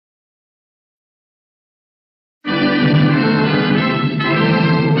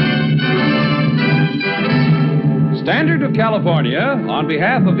Standard of California, on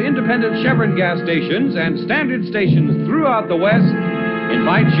behalf of independent Chevron gas stations and standard stations throughout the West,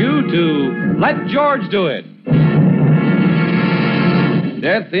 invites you to Let George Do It.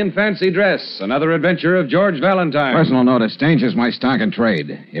 Death in Fancy Dress, another adventure of George Valentine. Personal notice, danger's my stock and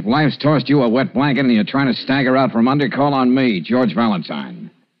trade. If life's tossed you a wet blanket and you're trying to stagger out from under, call on me, George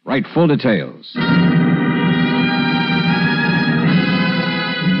Valentine. Write full details.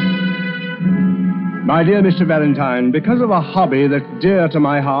 My dear Mr. Valentine, because of a hobby that's dear to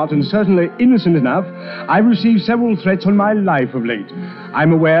my heart and certainly innocent enough, I've received several threats on my life of late.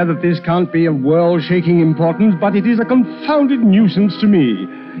 I'm aware that this can't be of world-shaking importance, but it is a confounded nuisance to me.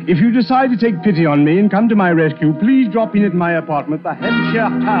 If you decide to take pity on me and come to my rescue, please drop in at my apartment, the Hampshire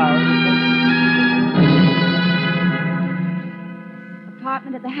Towers.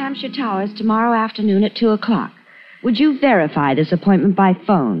 Apartment at the Hampshire Towers tomorrow afternoon at 2 o'clock. Would you verify this appointment by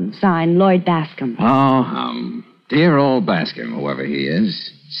phone? Signed, Lloyd Bascom. Oh, dear old Bascom, whoever he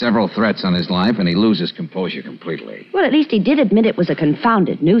is. Several threats on his life, and he loses composure completely. Well, at least he did admit it was a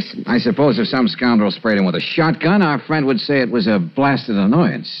confounded nuisance. I suppose if some scoundrel sprayed him with a shotgun, our friend would say it was a blasted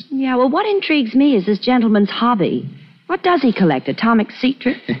annoyance. Yeah, well, what intrigues me is this gentleman's hobby. What does he collect, atomic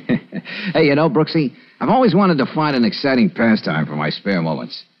secrets? Hey, you know, Brooksy, I've always wanted to find an exciting pastime for my spare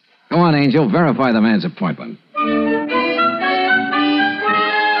moments. Go on, Angel, verify the man's appointment.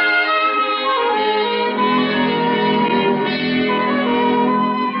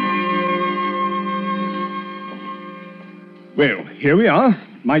 Well, here we are.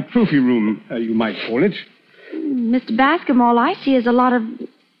 My trophy room, you might call it. Mr. Bascom, all I see is a lot of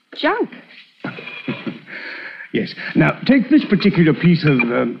junk. Yes. Now, take this particular piece of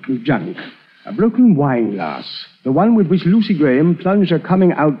junk. A broken wine glass. The one with which Lucy Graham plunged her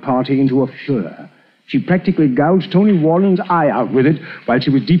coming-out party into a furor. She practically gouged Tony Warren's eye out with it while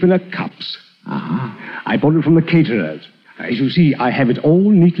she was deep in her cups. Uh-huh. I bought it from the caterers. As you see, I have it all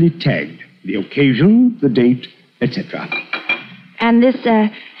neatly tagged. The occasion, the date, etc. And this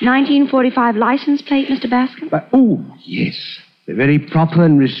 1945 license plate, Mr. Bascom? Oh, yes. The very proper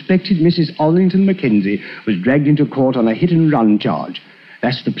and respected Mrs. Arlington Mackenzie was dragged into court on a hit-and-run charge.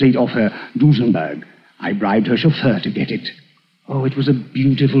 That's the plate off her Duesenberg. I bribed her chauffeur to get it. Oh, it was a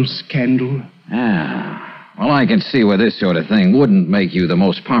beautiful scandal. Ah, well, I can see where this sort of thing wouldn't make you the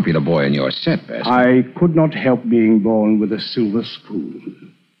most popular boy in your set, Bascom. I could not help being born with a silver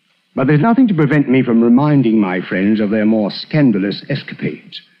spoon. But there's nothing to prevent me from reminding my friends of their more scandalous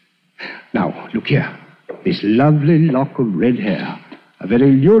escapades. Now, look here. This lovely lock of red hair. A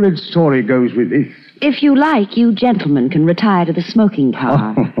very lurid story goes with this. If you like, you gentlemen can retire to the smoking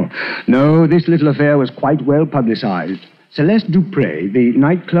car. No, this little affair was quite well publicized. Celeste Dupre, the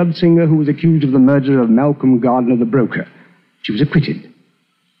nightclub singer who was accused of the murder of Malcolm Gardner, the broker. She was acquitted.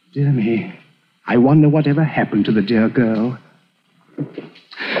 Dear me, I wonder whatever happened to the dear girl.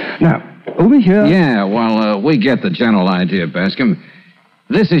 Now, over here... Yeah, well, we get the general idea, Bascom.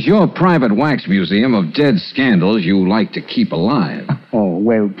 This is your private wax museum of dead scandals you like to keep alive. Oh,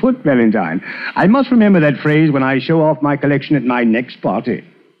 well put, Valentine. I must remember that phrase when I show off my collection at my next party.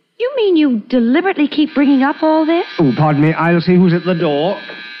 You mean you deliberately keep bringing up all this? Oh, pardon me. I'll see who's at the door.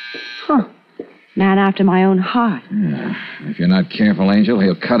 Huh. Man after my own heart. Yeah. If you're not careful, Angel,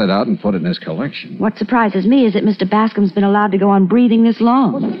 he'll cut it out and put it in his collection. What surprises me is that Mr. Bascom's been allowed to go on breathing this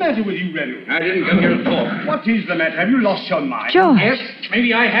long. What's the matter with you, Reynolds? I didn't come here to talk. What is the matter? Have you lost your mind? George. Yes,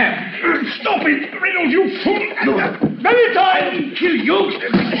 maybe I have. Stop it, Reynolds, you fool! Valentine! Kill you!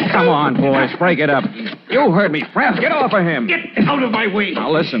 Come on, boys, break it up. You heard me, friends. Get off of him. Get out of my way! Now,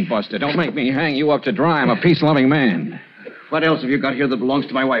 listen, Buster, don't make me hang you up to dry. I'm a peace-loving man. What else have you got here that belongs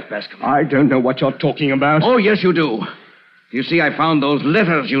to my wife, Bascom? I don't know what you're talking about. Oh, yes, you do. You see, I found those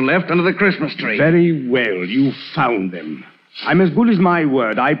letters you left under the Christmas tree. Very well, you found them. I'm as good as my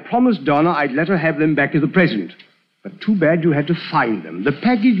word. I promised Donna I'd let her have them back to the present. But too bad you had to find them. The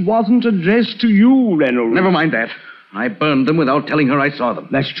package wasn't addressed to you, Reynolds. Never mind that. I burned them without telling her I saw them.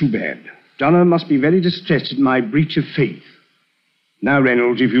 That's too bad. Donna must be very distressed at my breach of faith. Now,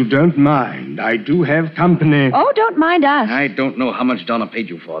 Reynolds, if you don't mind, I do have company. Oh, don't mind us. I don't know how much Donna paid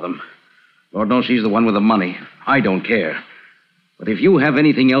you for them. Lord knows she's the one with the money. I don't care. But if you have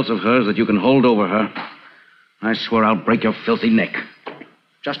anything else of hers that you can hold over her, I swear I'll break your filthy neck.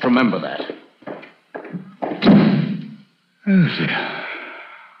 Just remember that. Oh, dear.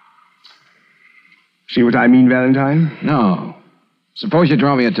 See what I mean, Valentine? No. Suppose you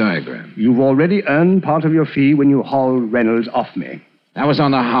draw me a diagram. You've already earned part of your fee when you hauled Reynolds off me. That was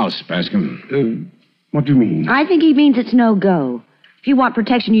on the house, Bascom. What do you mean? I think he means it's no go. If you want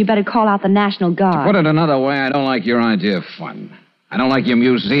protection, you better call out the National Guard. Put it another way, I don't like your idea of fun. I don't like your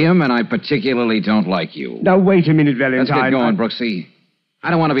museum, and I particularly don't like you. Now, wait a minute, Let's Valentine. get going, Brooksy. I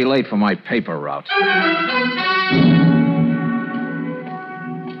don't want to be late for my paper route.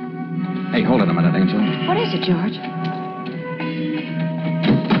 Hey, hold it a minute, Angel. What is it, George?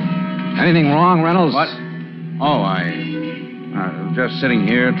 Anything wrong, Reynolds? What? Oh, I was just sitting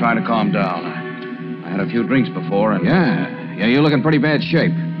here trying to calm down. I had a few drinks before, and... Yeah, you're looking pretty bad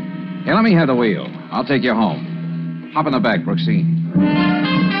shape. Hey, let me have the wheel. I'll take you home. Hop in the back, Brooksy.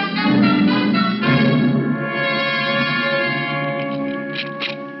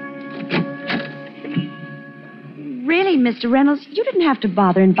 Really, Mr. Reynolds, you didn't have to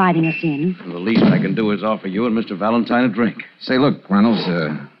bother inviting us in. The least I can do is offer you and Mr. Valentine a drink. Say, look, Reynolds,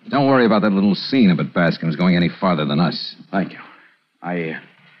 don't worry about that little scene up at Bascom's going any farther than us. Thank you. I'm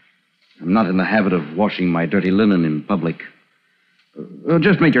not in the habit of washing my dirty linen in public.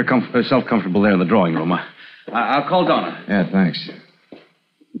 Just make yourself comfortable there in the drawing room. I'll call Donna. Yeah, thanks.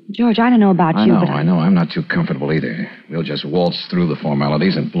 George, I don't know about you, but... I know. I'm not too comfortable either. We'll just waltz through the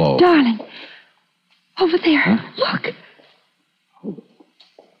formalities and blow. Darling, over there, look.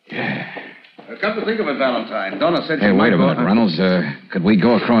 Yeah. Come to think of it, Valentine, Donna said Hey, she wait might a minute, go... Reynolds. Could we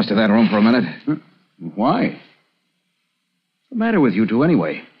go across to that room for a minute? Why? What's the matter with you two,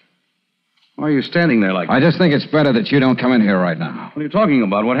 anyway? Why are you standing there like that? I just think it's better that you don't come in here right now. What are you talking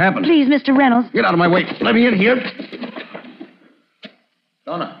about? What happened? Please, Mr. Reynolds. Get out of my way. Let me in here.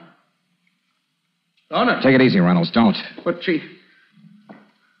 Donna. Donna. Take it easy, Reynolds. Don't. But she's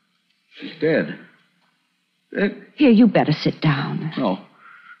dead. Here, you better sit down. No.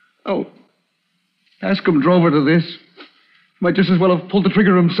 Oh. Bascom drove her to this. Might just as well have pulled the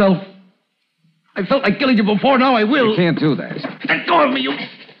trigger himself. I felt like killing you before, now I will. You can't do that. Let go of me, you...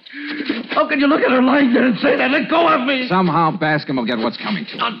 How can you look at her lying there and say that? Let go of me. Somehow Bascom will get what's coming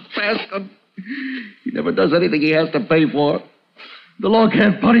to him. Not Bascom. He never does anything he has to pay for. The law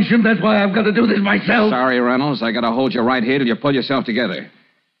can't punish him. That's why I've got to do this myself. Sorry, Reynolds. I got to hold you right here till you pull yourself together.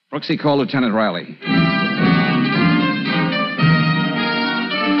 Brooksy, call Lieutenant Riley.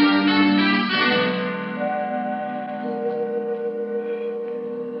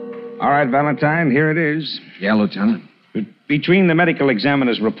 All right, Valentine, here it is. Yeah, Lieutenant. Between the medical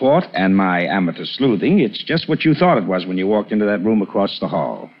examiner's report and my amateur sleuthing, it's just what you thought it was when you walked into that room across the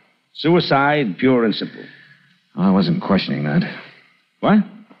hall. Suicide, pure and simple. I wasn't questioning that. What?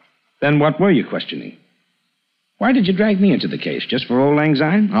 Then what were you questioning? Why did you drag me into the case? Just for old lang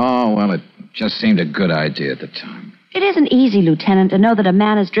syne? Oh, well, it just seemed a good idea at the time. It isn't easy, Lieutenant, to know that a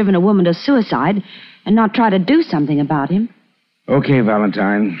man has driven a woman to suicide and not try to do something about him. Okay,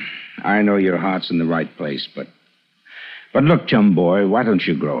 Valentine. I know your heart's in the right place, but look, chum boy, why don't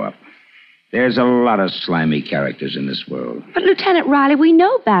you grow up? There's a lot of slimy characters in this world. But, Lieutenant Riley, we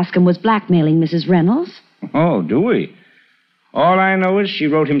know Bascom was blackmailing Mrs. Reynolds. Oh, do we? All I know is she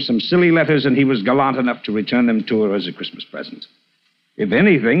wrote him some silly letters and he was gallant enough to return them to her as a Christmas present. If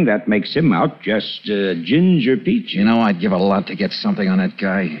anything, that makes him out just Ginger Peach. You know, I'd give a lot to get something on that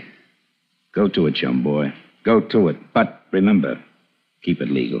guy. Go to it, chum boy. Go to it. But remember, keep it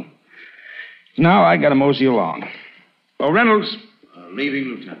legal. Now I gotta mosey along. Oh, Reynolds. Leaving,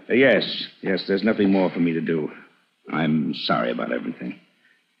 Lieutenant. Yes, there's nothing more for me to do. I'm sorry about everything.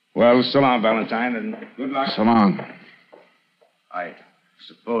 Well, so long, Valentine, and good luck. So long. I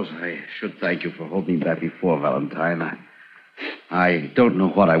suppose I should thank you for holding me back before, Valentine. I don't know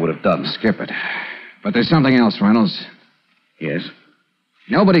what I would have done. Skip it. But there's something else, Reynolds. Yes?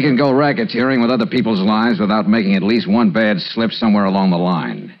 Nobody can go racketeering with other people's lives without making at least one bad slip somewhere along the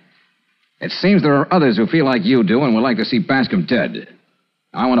line. It seems there are others who feel like you do and would like to see Bascom dead.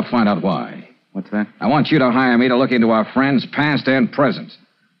 I want to find out why. What's that? I want you to hire me to look into our friends, past and present.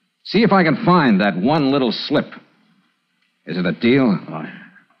 See if I can find that one little slip. Is it a deal?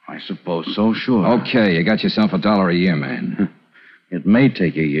 I suppose so, sure. Okay, you got yourself $1 a year, man. It may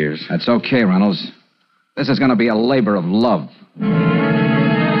take you years. That's okay, Reynolds. This is going to be a labor of love.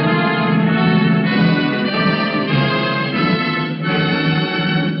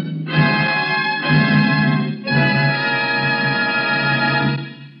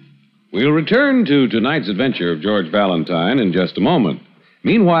 We'll return to tonight's adventure of George Valentine in just a moment.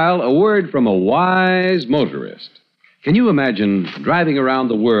 Meanwhile, a word from a wise motorist. Can you imagine driving around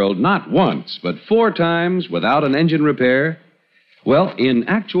the world not once, but 4 times without an engine repair? Well, in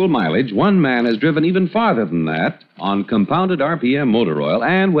actual mileage, one man has driven even farther than that on compounded RPM motor oil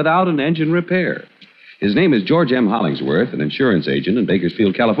and without an engine repair. His name is George M. Hollingsworth, an insurance agent in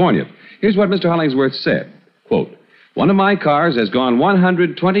Bakersfield, California. Here's what Mr. Hollingsworth said. Quote, "One of my cars has gone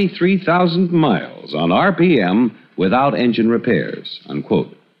 123,000 miles on RPM without engine repairs."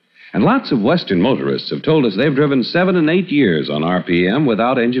 Unquote. And lots of Western motorists have told us they've driven 7 and 8 years on RPM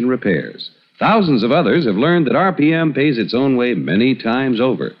without engine repairs. Thousands of others have learned that RPM pays its own way many times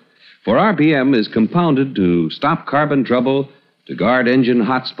over. For RPM is compounded to stop carbon trouble, to guard engine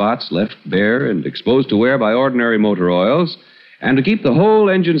hot spots left bare and exposed to wear by ordinary motor oils, and to keep the whole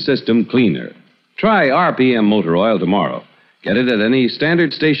engine system cleaner. Try RPM motor oil tomorrow. Get it at any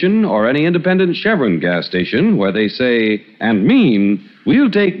standard station or any independent Chevron gas station where they say and mean, we'll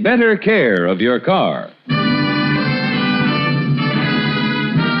take better care of your car.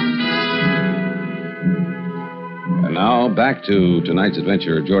 And now, back to tonight's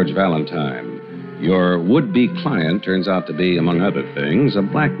adventure of George Valentine. Your would-be client turns out to be, among other things, a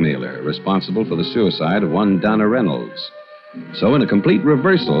blackmailer responsible for the suicide of one Donna Reynolds. So, in a complete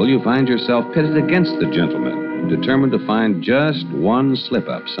reversal, you find yourself pitted against the gentleman, determined to find just one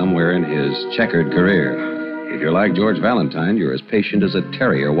slip-up somewhere in his checkered career. If you're like George Valentine, you're as patient as a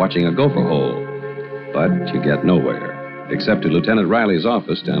terrier watching a gopher hole. But you get nowhere, except to Lieutenant Riley's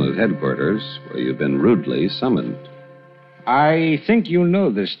office down at headquarters, where you've been rudely summoned. I think you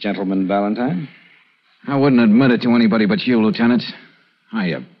know this gentleman, Valentine. I wouldn't admit it to anybody but you, Lieutenant.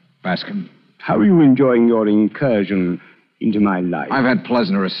 Hiya, Bascom. How are you enjoying your incursion into my life? I've had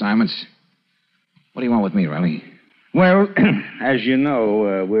pleasanter assignments. What do you want with me, Riley? Well, as you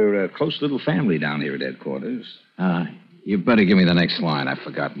know, we're a close little family down here at headquarters. You better give me the next line. I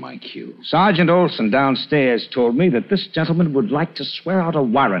forgot my cue. Sergeant Olson downstairs told me that this gentleman would like to swear out a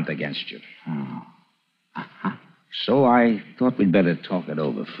warrant against you. Oh. Uh-huh. So I thought we'd better talk it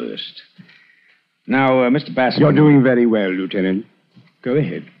over first. Now, Mr. Bascom... You're doing very well, Lieutenant. Go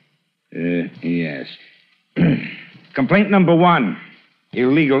ahead. Yes. Complaint number 1,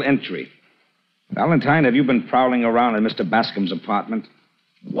 illegal entry. Valentine, have you been prowling around in Mr. Bascom's apartment?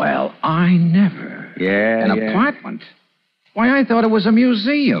 Well, I never. Yeah, An apartment? Why, I thought it was a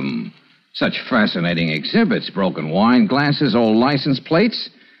museum. Such fascinating exhibits, broken wine glasses, old license plates.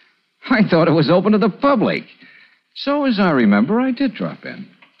 I thought it was open to the public. So, as I remember, I did drop in.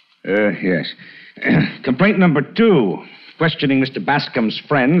 Yes. Complaint number 2, questioning Mr. Bascom's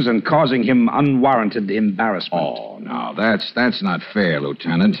friends and causing him unwarranted embarrassment. Oh, no, that's not fair,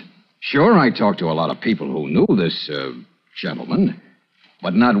 Lieutenant. Sure, I talked to a lot of people who knew this, gentleman,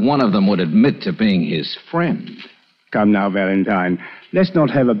 but not one of them would admit to being his friend. Come now, Valentine. Let's not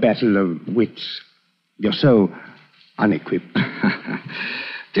have a battle of wits. You're so unequipped.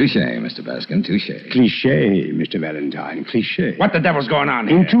 Touche, Mr. Bascom, touche. Cliché, Mr. Valentine, cliché. What the devil's going on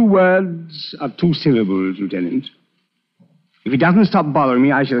here? In 2 words of 2 syllables, Lieutenant. If he doesn't stop bothering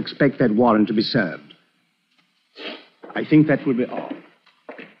me, I shall expect that warrant to be served. I think that will be all.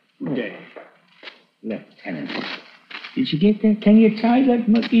 Good day. Lieutenant, did you get that? Can you tie that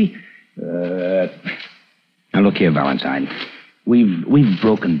monkey? Now, look here, Valentine. We've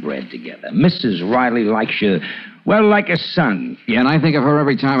broken bread together. Mrs. Riley likes you, well, like a son. Yeah, and I think of her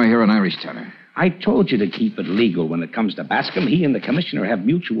every time I hear an Irish tenor. I told you to keep it legal when it comes to Bascom. He and the commissioner have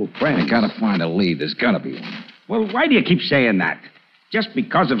mutual friends. I gotta find a lead. There's gotta be one. Well, why do you keep saying that? Just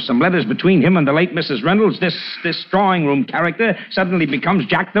because of some letters between him and the late Mrs. Reynolds, this drawing room character suddenly becomes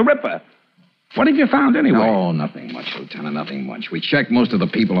Jack the Ripper. What have you found anyway? Oh, nothing much, Lieutenant, nothing much. We checked most of the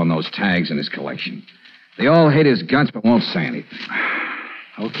people on those tags in his collection. They all hate his guts but won't say anything.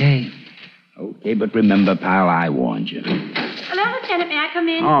 Okay, but remember, pal, I warned you. Hello, Lieutenant. May I come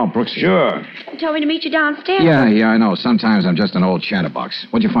in? Oh, Brooks. Sure. You told me to meet you downstairs. Yeah, I know. Sometimes I'm just an old chatterbox.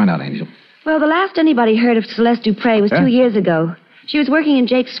 What'd you find out, Angel? Well, the last anybody heard of Celeste Dupre was 2 years ago. She was working in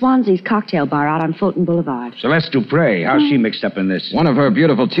Jake Swansea's cocktail bar out on Fulton Boulevard. Celeste Dupre, how's she mixed up in this? One of her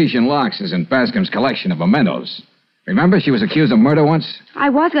beautiful Titian locks is in Bascom's collection of mementos. Remember, she was accused of murder once? I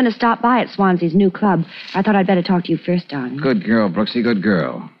was going to stop by at Swansea's new club. I thought I'd better talk to you first, darling. Good girl, Brooksy, good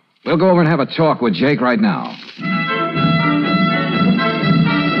girl. We'll go over and have a talk with Jake right now.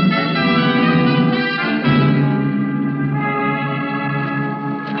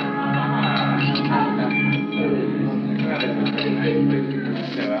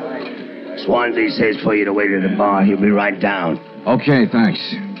 Swansea says for you to wait at the bar. He'll be right down. Okay, thanks.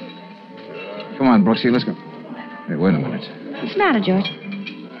 Come on, Brooksy, let's go. Hey, wait a minute. What's the matter, George?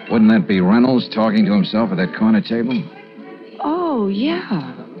 Wouldn't that be Reynolds talking to himself at that corner table? Oh,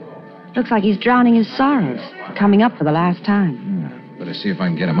 yeah. Looks like he's drowning his sorrows. Coming up for the last time. Yeah, better see if I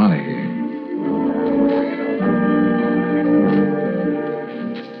can get him out of here.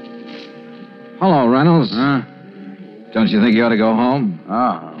 Hello, Reynolds. Huh? Don't you think you ought to go home?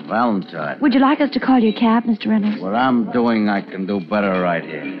 Ah, Valentine. Would you like us to call your cab, Mr. Reynolds? What I'm doing, I can do better right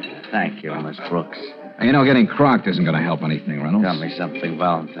here. Thank you, Miss Brooks. You know, getting crocked isn't going to help anything, Reynolds. Tell me something,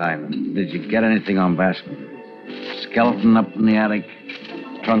 Valentine. Did you get anything on Bascom? Skeleton up in the attic?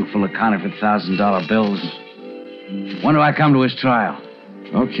 Trunk full of counterfeit $1,000 bills. When do I come to his trial?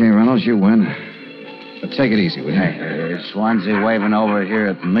 Okay, Reynolds, you win. But take it easy, will you? Hey, is Swansea waving over here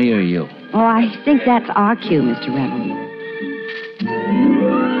at me or you? Oh, I think that's our cue, Mr. Reynolds.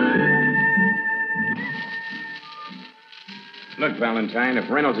 Look, Valentine, if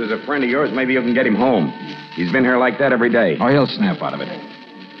Reynolds is a friend of yours, maybe you can get him home. He's been here like that every day. Oh, he'll snap out of it.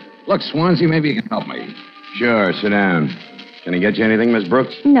 Look, Swansea, maybe you can help me. Sure, sit down. Can I get you anything, Miss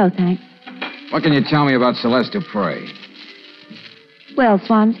Brooks? No, thanks. What can you tell me about Celeste Dupre? Well,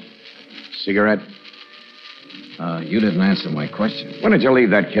 Swansea? Cigarette? You didn't answer my question. Why don't you leave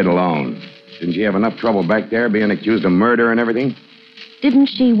that kid alone? Didn't she have enough trouble back there being accused of murder and everything? Didn't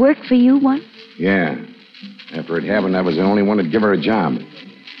she work for you once? Yeah. After it happened, I was the only one that'd give her a job.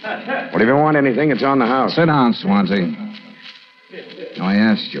 Well, if you want anything, it's on the house. Sit down, Swansea. Now, I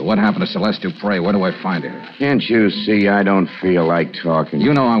asked you, what happened to Celeste Dupre? Where do I find her? Can't you see I don't feel like talking?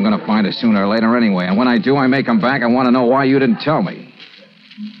 You know I'm going to find her sooner or later anyway, and when I do, I may come back. I want to know why you didn't tell me.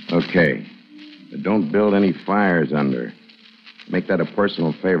 Okay. But don't build any fires under her. Make that a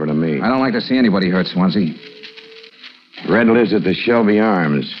personal favor to me. I don't like to see anybody hurt, Swansea. Red lives at the Shelby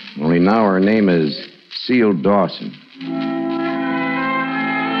Arms. Only now her name is Seal Dawson.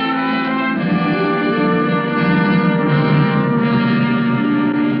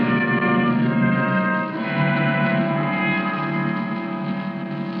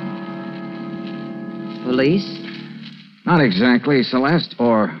 Police? Not exactly, Celeste,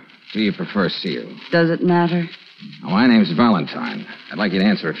 or do you prefer Seal? Does it matter? Now, my name's Valentine. I'd like you to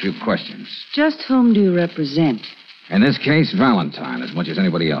answer a few questions. Just whom do you represent? In this case, Valentine, as much as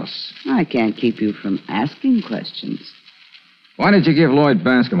anybody else. I can't keep you from asking questions. Why did you give Lloyd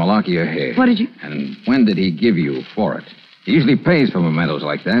Bascom a lock of your hair? What did you... And when did he give you for it? He usually pays for mementos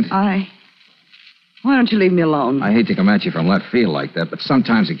like that. Why don't you leave me alone? I hate to come at you from left field like that, but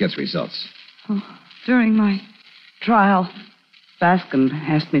sometimes it gets results. Oh, during my trial, Bascom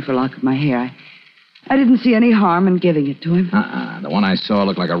asked me for a lock of my hair. I didn't see any harm in giving it to him. The one I saw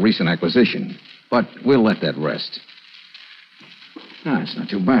looked like a recent acquisition. But we'll let that rest. It's not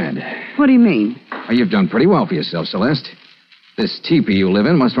too bad. What do you mean? Well, you've done pretty well for yourself, Celeste. This teepee you live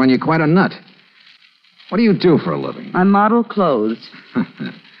in must run you quite a nut. What do you do for a living? I model clothes.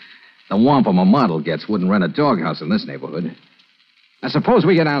 The wampum a model gets wouldn't rent a doghouse in this neighborhood. Now, suppose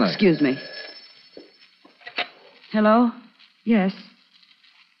we get out of... Excuse me. Hello? Yes.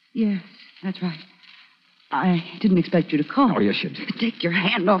 Yes, that's right. I didn't expect you to call. Oh, you should. Take your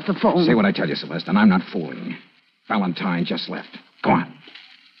hand off the phone. Say what I tell you, Celeste, and I'm not fooling. Valentine just left. Go on.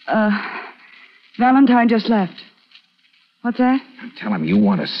 Valentine just left. What's that? Tell him you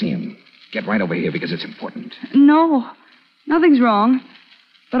want to see him. Get right over here because it's important. No, nothing's wrong.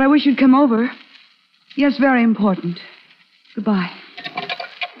 But I wish you'd come over. Yes, very important. Goodbye.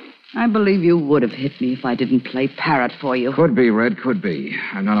 I believe you would have hit me if I didn't play parrot for you. Could be, Red, could be.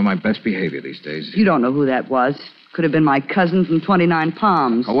 I'm not on my best behavior these days. You don't know who that was. Could have been my cousin from 29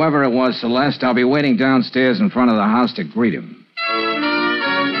 Palms. Whoever it was, Celeste, I'll be waiting downstairs in front of the house to greet him.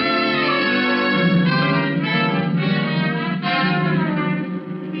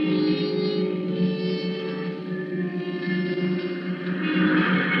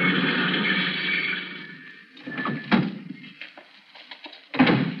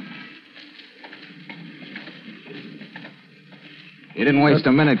 You didn't waste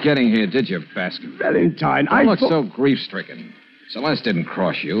a minute getting here, did you, Bascom? Valentine, Don't look so grief-stricken. Celeste didn't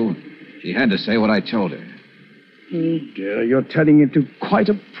cross you. She had to say what I told her. Oh, dear, you're turning into quite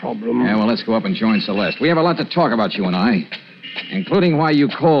a problem. Yeah, well, let's go up and join Celeste. We have a lot to talk about, you and I, including why you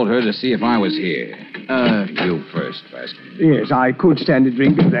called her to see if I was here. You first, Bascom. Yes, I could stand a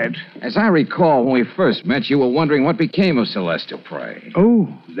drink of that. As I recall, when we first met, you were wondering what became of Celeste Dupre. Oh,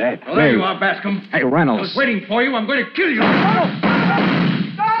 that. Well, there you are, Bascom. Hey, Reynolds. I was waiting for you. I'm going to kill you.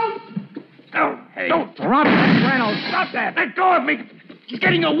 Oh, hey. Don't drop that, Reynolds. Stop that. Let go of me. He's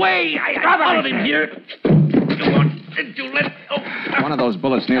getting away. I followed him here. Come on. You let go. One of those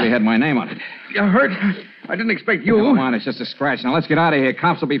bullets nearly had my name on it. You're hurt? I didn't expect you. Come on, it's just a scratch. Now, let's get out of here.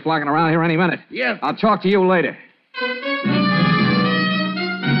 Cops will be flocking around here any minute. Yes. I'll talk to you later.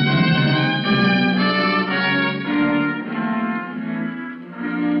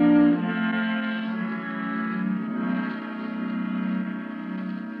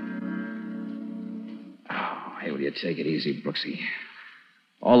 Hey, will you take it easy, Brooksy?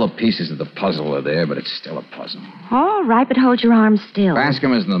 All the pieces of the puzzle are there, but it's still a puzzle. All right, but hold your arms still.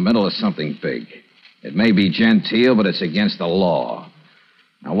 Bascom is in the middle of something big. It may be genteel, but it's against the law.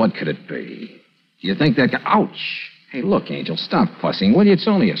 Now, what could it be? Do you think that... Ouch! Hey, look, Angel, stop fussing, will you? It's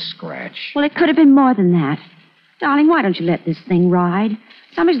only a scratch. Well, it could have been more than that. Darling, why don't you let this thing ride?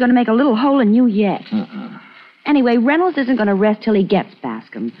 Somebody's going to make a little hole in you yet. Anyway, Reynolds isn't going to rest till he gets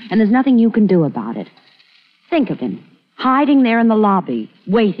Bascom, and there's nothing you can do about it. Think of him, hiding there in the lobby,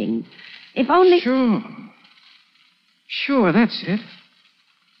 waiting. If only... Sure, that's it.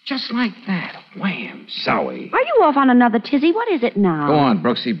 Just like that. Wham, zowie. Are you off on another tizzy? What is it now? Go on,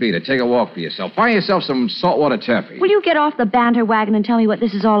 Brooksy, beat it. Take a walk for yourself. Buy yourself some saltwater taffy. Will you get off the banter wagon and tell me what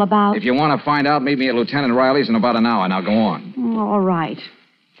this is all about? If you want to find out, meet me at Lieutenant Riley's in about an hour. Now go on. Oh, all right.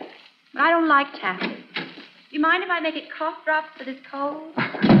 But I don't like taffy. Do you mind if I make it cough drops for this cold?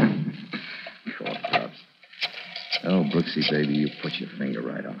 Cough drops. Oh, Brooksy, baby, you put your finger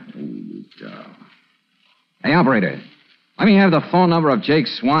right on it. Ooh, doll. Hey, operator. Let me have the phone number of Jake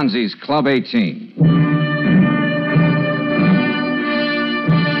Swansea's Club 18.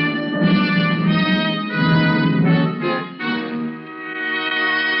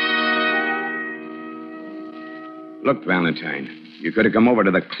 Look, Valentine, you could have come over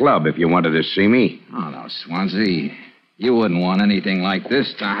to the club if you wanted to see me. Oh, no, Swansea. You wouldn't want anything like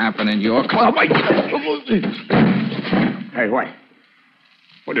this to happen in your club. Hey, what?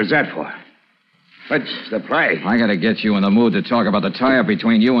 What is that for? What's the play? I gotta get you in the mood to talk about the tie-up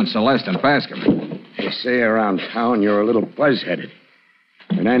between you and Celeste and Bascom. They say around town you're a little buzz-headed.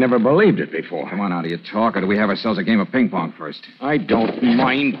 And I never believed it before. Come on, out of your talk, or do we have ourselves a game of ping pong first? I don't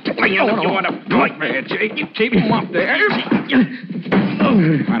mind playing if you want to nightmare, Jake. You keep him up there.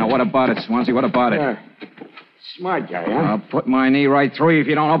 I know. What about it, Swansea? What about it? Smart guy, huh? I'll put my knee right through you if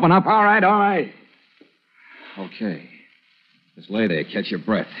you don't open up. All right. Okay. Just lay there. Catch your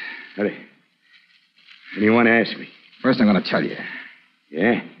breath. What do you want to ask me? First, I'm going to tell you.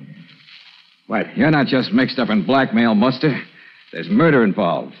 Yeah? What? You're not just mixed up in blackmail, Buster. There's murder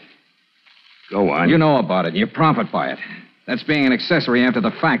involved. Go on. You know about it, and you profit by it. That's being an accessory after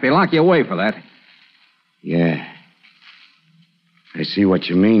the fact. They lock you away for that. Yeah. I see what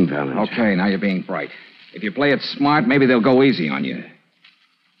you mean, Valentine. Okay, now you're being bright. If you play it smart, maybe they'll go easy on you.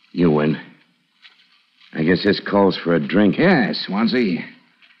 You win. I guess this calls for a drink. Yeah, Swansea.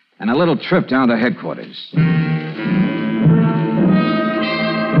 And a little trip down to headquarters.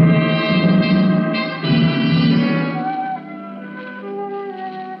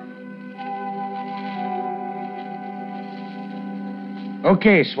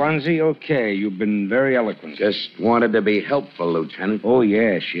 Okay, Swansea, okay. You've been very eloquent. Just wanted to be helpful, Lieutenant. Oh,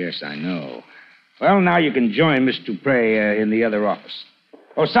 yes, I know. Well, now you can join Miss Dupre in the other office.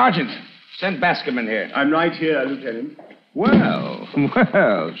 Oh, Sergeant, send Bascom in here. I'm right here, Lieutenant. Well,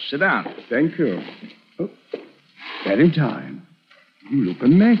 sit down. Thank you. Oh, Valentine, you look a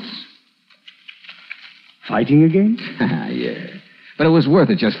mess. Fighting again? Yeah. But it was worth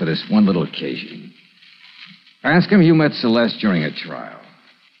it just for this one little occasion. Bascom, you met Celeste during a trial.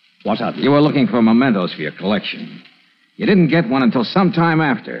 What of it? You were looking for mementos for your collection. You didn't get one until some time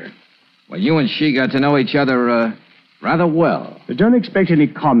after. Well, you and she got to know each other, rather well. But don't expect any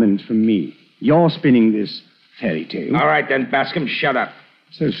comments from me. You're spinning this fairy tale. All right, then, Bascom, shut up.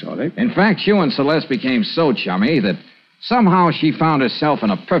 So sorry. In fact, you and Celeste became so chummy that somehow she found herself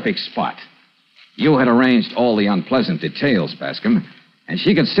in a perfect spot. You had arranged all the unpleasant details, Bascom, and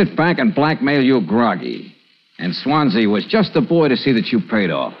she could sit back and blackmail you groggy. And Swansea was just the boy to see that you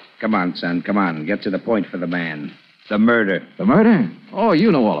paid off. Come on, son, come on. Get to the point for the man. The murder. The murder? Oh,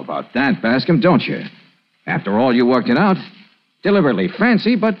 you know all about that, Bascom, don't you? After all, you worked it out. Deliberately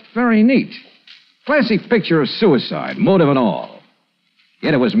fancy, but very neat. Classic picture of suicide, motive and all.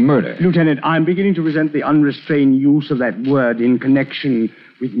 Yet it was murder. Lieutenant, I'm beginning to resent the unrestrained use of that word in connection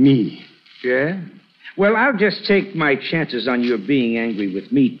with me. Yeah? Well, I'll just take my chances on your being angry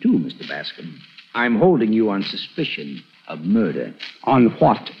with me, too, Mr. Bascom. I'm holding you on suspicion of murder. On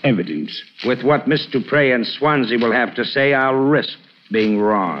what evidence? With what Miss Dupre and Swansea will have to say, I'll risk being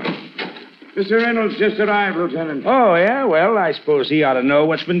wrong. Mr. Reynolds just arrived, Lieutenant. Oh, yeah? Well, I suppose he ought to know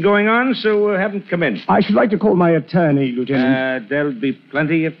what's been going on, so have him come in. I should like to call my attorney, Lieutenant. There'll be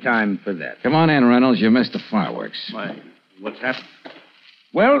plenty of time for that. Come on in, Reynolds. You missed the fireworks. Why, what's happened?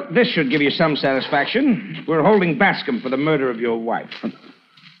 Well, this should give you some satisfaction. We're holding Bascom for the murder of your wife.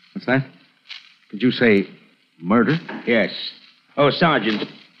 What's that? Did you say murder? Yes. Oh, Sergeant,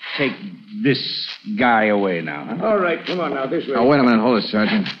 take this guy away now. Huh? All right, come on now, this way. Oh, wait a minute. Hold it,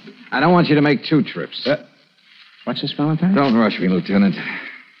 Sergeant. I don't want you to make 2 trips. What's this, Valentine? Don't rush me, Lieutenant.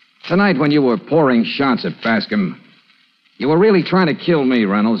 Tonight, when you were pouring shots at Bascom, you were really trying to kill me,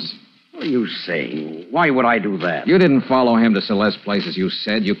 Reynolds. What are you saying? Why would I do that? You didn't follow him to Celeste's place, as you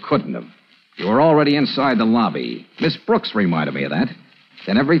said. You couldn't have. You were already inside the lobby. Miss Brooks reminded me of that.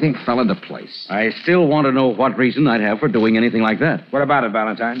 Then everything fell into place. I still want to know what reason I'd have for doing anything like that. What about it,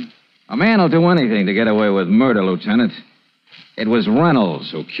 Valentine? A man will do anything to get away with murder, Lieutenant. It was Reynolds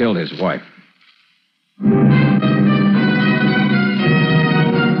who killed his wife.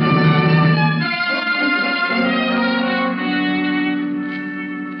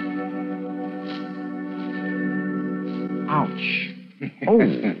 Ouch.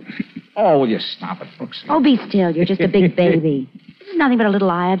 Oh, will you stop it, Brooks? Oh, be still. You're just a big baby. This is nothing but a little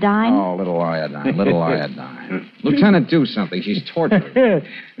iodine. Oh, little iodine. Lieutenant, do something. She's tortured.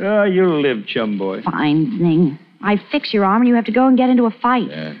 Oh, you'll live, chum boy. Fine thing. I fix your arm and you have to go and get into a fight.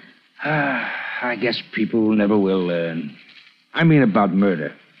 Yeah. I guess people never will learn. I mean about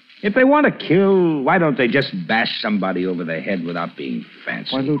murder. If they want to kill, why don't they just bash somebody over the head without being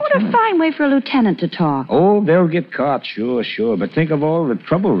fancy? Why, What a fine way for a lieutenant to talk. Oh, they'll get caught, sure. But think of all the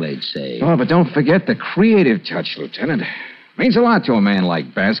trouble they'd save. Oh, but don't forget the creative touch, Lieutenant. Means a lot to a man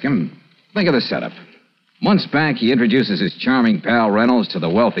like Bascom. Think of the setup. Months back, he introduces his charming pal Reynolds to the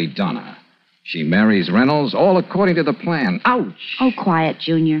wealthy Donna. She marries Reynolds, all according to the plan. Ouch! Oh, quiet,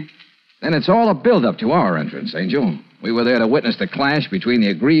 Junior. Then it's all a build-up to our entrance, Angel. We were there to witness the clash between the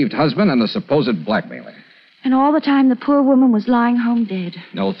aggrieved husband and the supposed blackmailer. And all the time the poor woman was lying home dead.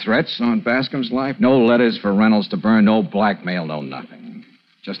 No threats on Bascom's life, no letters for Reynolds to burn, no blackmail, no nothing.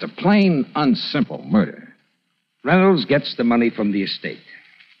 Just a plain, unsimple murder. Reynolds gets the money from the estate,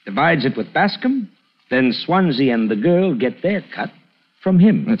 divides it with Bascom, then Swansea and the girl get their cut from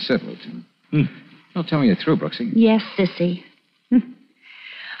him. That's it, Lieutenant. Don't tell me you're through, Brooksy. Yes, sissy.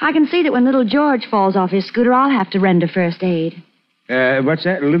 I can see that when little George falls off his scooter, I'll have to render first aid. What's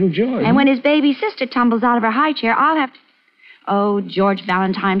that? Little George? And when his baby sister tumbles out of her high chair, I'll have to... Oh, George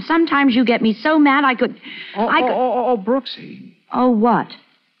Valentine, sometimes you get me so mad I could... Oh, Brooksy. Oh, what?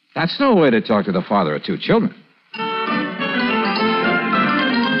 That's no way to talk to the father of two children.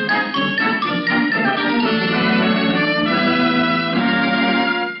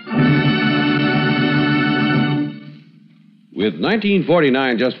 With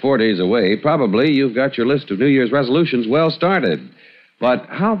 1949 just 4 days away, probably you've got your list of New Year's resolutions well started. But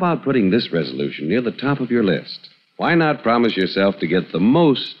how about putting this resolution near the top of your list? Why not promise yourself to get the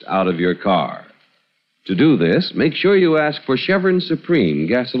most out of your car? To do this, make sure you ask for Chevron Supreme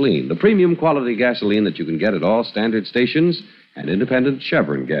gasoline, the premium quality gasoline that you can get at all standard stations and independent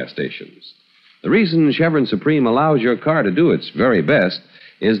Chevron gas stations. The reason Chevron Supreme allows your car to do its very best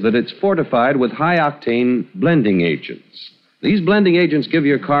is that it's fortified with high-octane blending agents. These blending agents give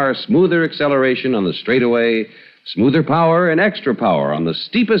your car smoother acceleration on the straightaway, smoother power, and extra power on the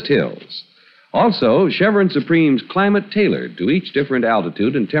steepest hills. Also, Chevron Supreme's climate-tailored to each different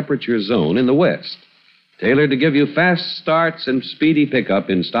altitude and temperature zone in the West. Tailored to give you fast starts and speedy pickup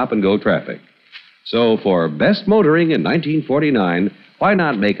in stop-and-go traffic. So, for best motoring in 1949, why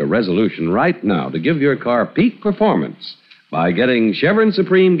not make a resolution right now to give your car peak performance by getting Chevron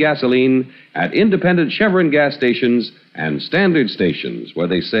Supreme gasoline at independent Chevron gas stations and standard stations where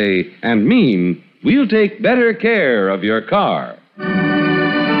they say and mean, we'll take better care of your car.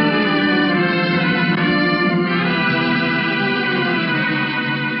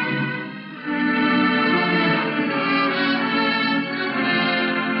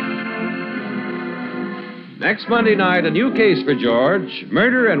 Next Monday night, a new case for George,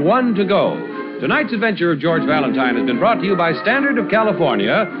 murder and one to go. Tonight's adventure of George Valentine has been brought to you by Standard of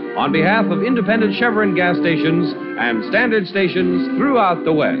California on behalf of independent Chevron gas stations and standard stations throughout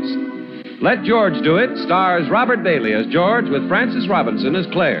the West. Let George Do It stars Robert Bailey as George with Frances Robinson as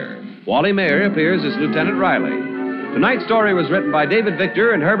Claire. Wally Mayer appears as Lieutenant Riley. Tonight's story was written by David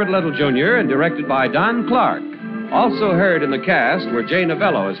Victor and Herbert Little Jr. and directed by Don Clark. Also heard in the cast were Jay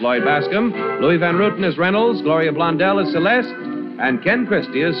Novello as Lloyd Bascom, Louis Van Ruten as Reynolds, Gloria Blondell as Celeste, and Ken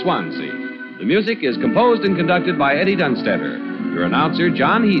Christie as Swansea. The music is composed and conducted by Eddie Dunstetter. Your announcer,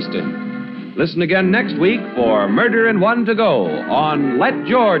 John Heaston. Listen again next week for Murder and One to Go on Let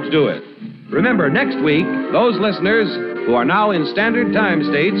George Do It. Remember, next week, those listeners who are now in standard time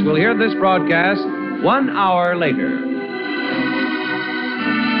states will hear this broadcast 1 hour later.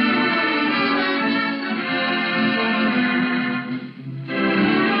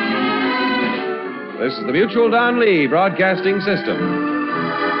 This is the Mutual Don Lee Broadcasting System.